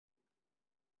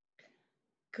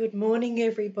Good morning,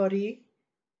 everybody.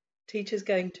 Teacher's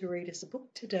going to read us a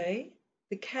book today.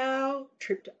 The Cow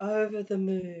Tripped Over the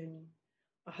Moon.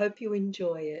 I hope you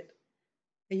enjoy it.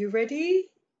 Are you ready?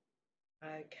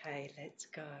 Okay, let's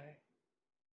go.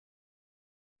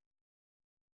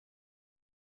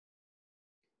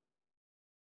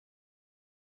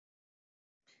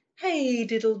 Hey,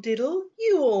 diddle diddle,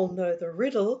 you all know the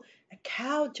riddle. A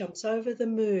cow jumps over the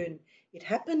moon. It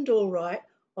happened all right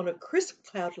on a crisp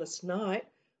cloudless night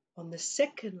on the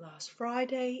second last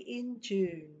Friday in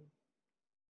June.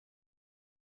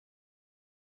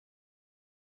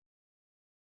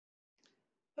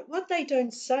 But what they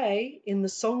don't say in the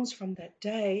songs from that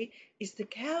day is the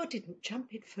cow didn't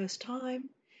jump it first time.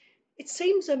 It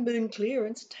seems a moon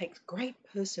clearance takes great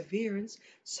perseverance,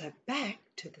 so back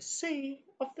to the sea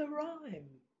of the rhyme.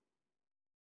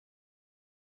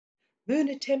 Moon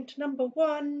attempt number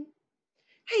one.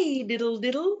 Hey diddle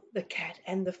diddle, the cat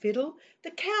and the fiddle,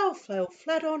 the cow fell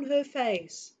flat on her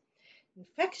face. In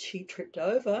fact she tripped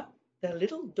over the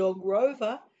little dog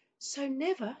Rover, so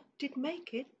never did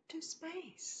make it to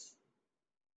space.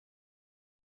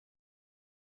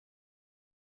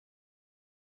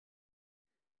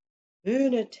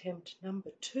 Moon attempt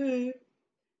number two.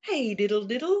 Hey diddle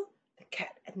diddle, the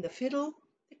cat and the fiddle,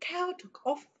 the cow took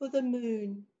off for the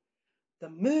moon. The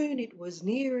moon it was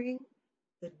nearing,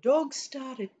 the dog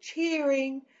started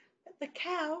cheering, but the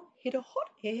cow hit a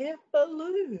hot air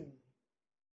balloon.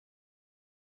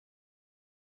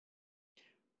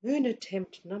 Moon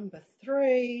attempt number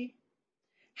three.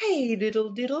 Hey diddle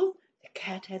diddle, the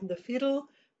cat and the fiddle,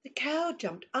 the cow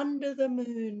jumped under the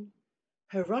moon.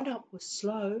 Her run-up was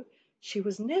slow, she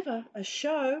was never a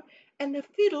show, and the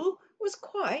fiddle was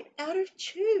quite out of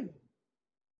tune.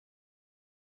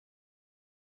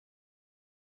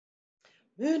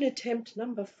 Moon attempt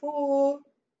number four.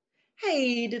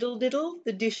 Hey diddle diddle,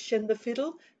 the dish and the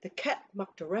fiddle, the cat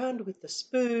mucked around with the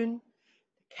spoon.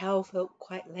 The cow felt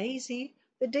quite lazy,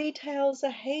 the details are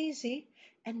hazy,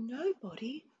 and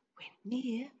nobody went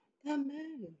near the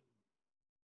moon.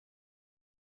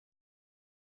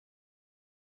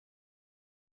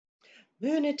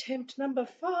 Moon attempt number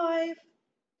five.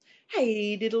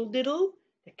 Hey diddle diddle,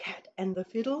 the cat and the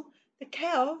fiddle, the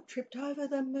cow tripped over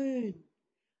the moon.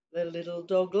 The little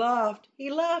dog laughed,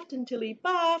 he laughed until he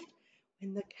barfed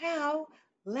when the cow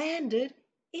landed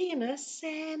in a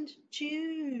sand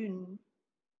dune.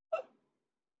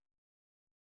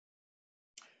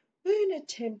 Moon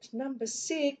attempt number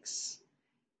six.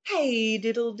 Hey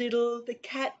diddle diddle, the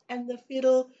cat and the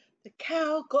fiddle, the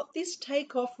cow got this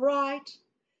takeoff right.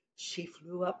 She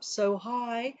flew up so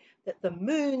high that the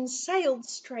moon sailed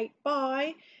straight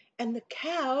by, and the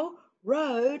cow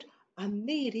rode a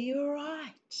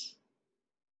meteorite.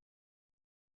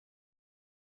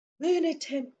 Moon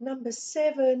attempt number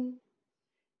seven.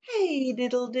 Hey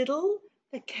diddle diddle,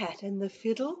 the cat and the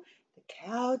fiddle, the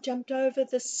cow jumped over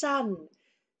the sun.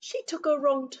 She took a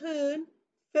wrong turn,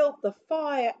 felt the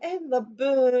fire and the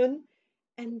burn,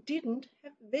 and didn't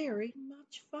have very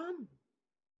much fun.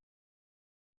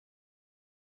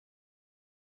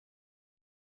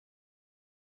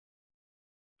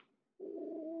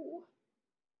 Ooh,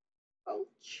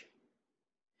 ouch.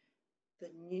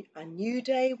 A new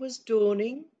day was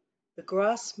dawning. The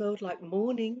grass smelled like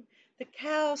morning. The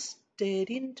cow stared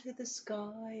into the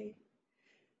sky.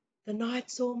 The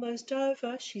night's almost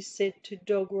over, she said to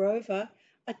dog Rover,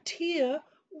 a tear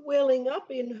welling up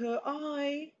in her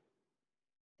eye.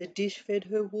 The dish fed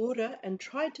her water and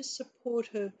tried to support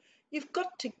her. You've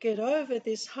got to get over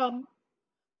this hum.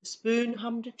 The spoon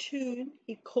hummed a tune.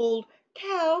 He called,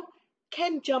 Cow,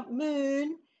 can jump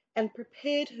moon, and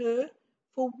prepared her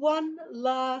for one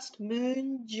last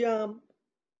moon jump.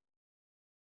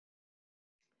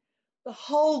 The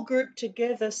whole group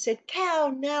together said,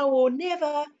 Cow, now or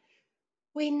never.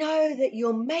 We know that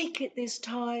you'll make it this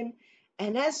time,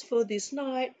 and as for this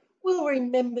night, we'll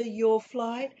remember your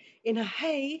flight in a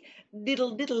hey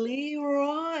diddle diddly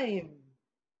rhyme.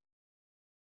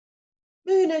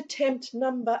 Moon attempt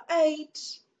number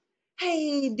eight.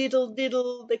 Hey diddle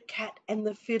diddle, the cat and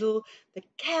the fiddle, the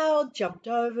cow jumped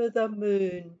over the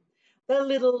moon. The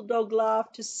little dog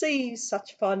laughed to see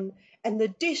such fun, and the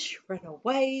dish ran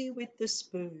away with the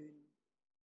spoon.